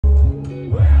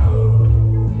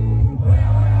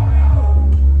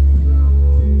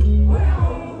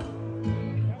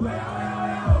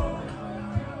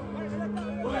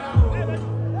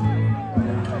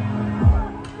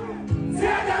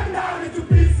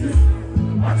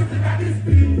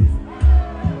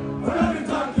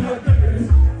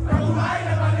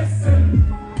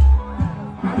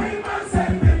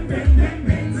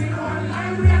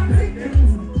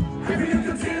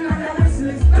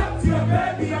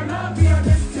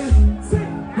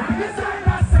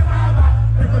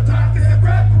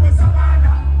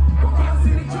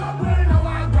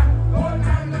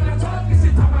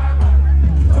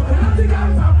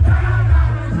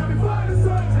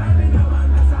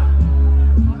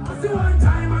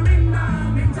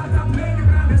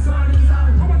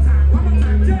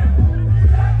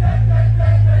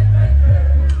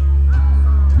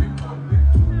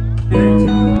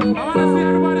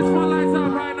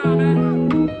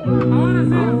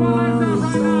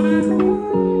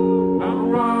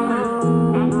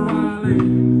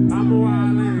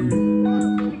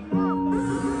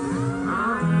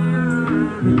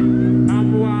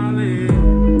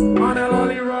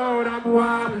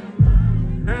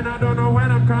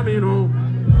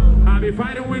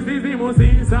Fighting with these demons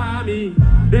inside me.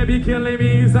 They be killing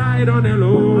me inside on the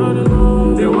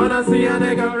low. They wanna see a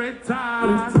nigga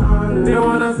retire. They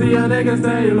wanna see a nigga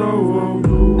stay low.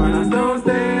 But I still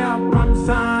stay up, I'm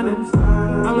shining.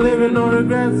 I'm living no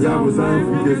regrets. I was like,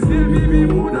 you can still be me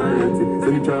more than empty. So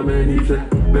you try me,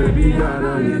 baby, I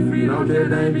don't need me. Now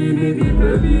they be needy,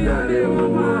 baby, I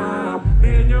don't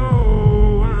in your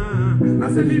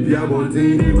I said, if you want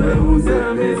to where who's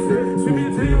a miss,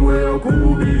 swimming team where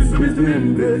cool be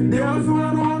swimming bed. They also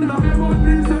want to know about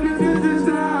this, so this is just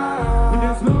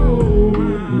slow.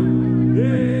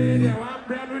 Yeah, they want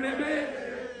bread with a bed.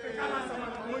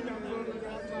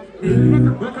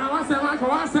 Look, I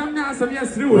want some now, some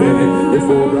yes, through it. If I'm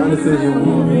going to say you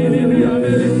won't be in your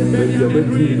bed, baby, you're a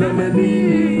dream, I'm a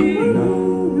need.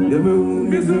 You're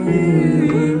missing me.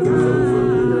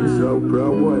 So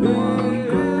proud, what do I?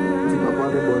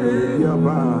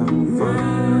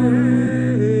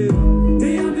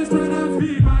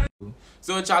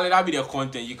 So Charlie, that'll be the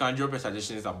content. You can drop your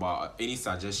suggestions about any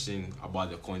suggestion about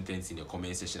the contents in the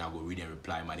comment section. I will read and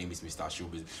reply. My name is Mr.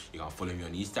 Showbiz. You can follow me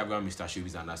on Instagram, Mr.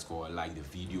 Showbiz _ like the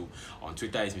video. On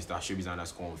Twitter is Mr. Showbiz _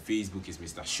 on Facebook is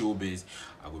Mr. Showbiz.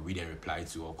 I will read and reply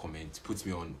to all comments. Put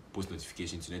me on post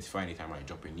notification to notify anytime I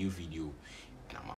drop a new video. And I'm out.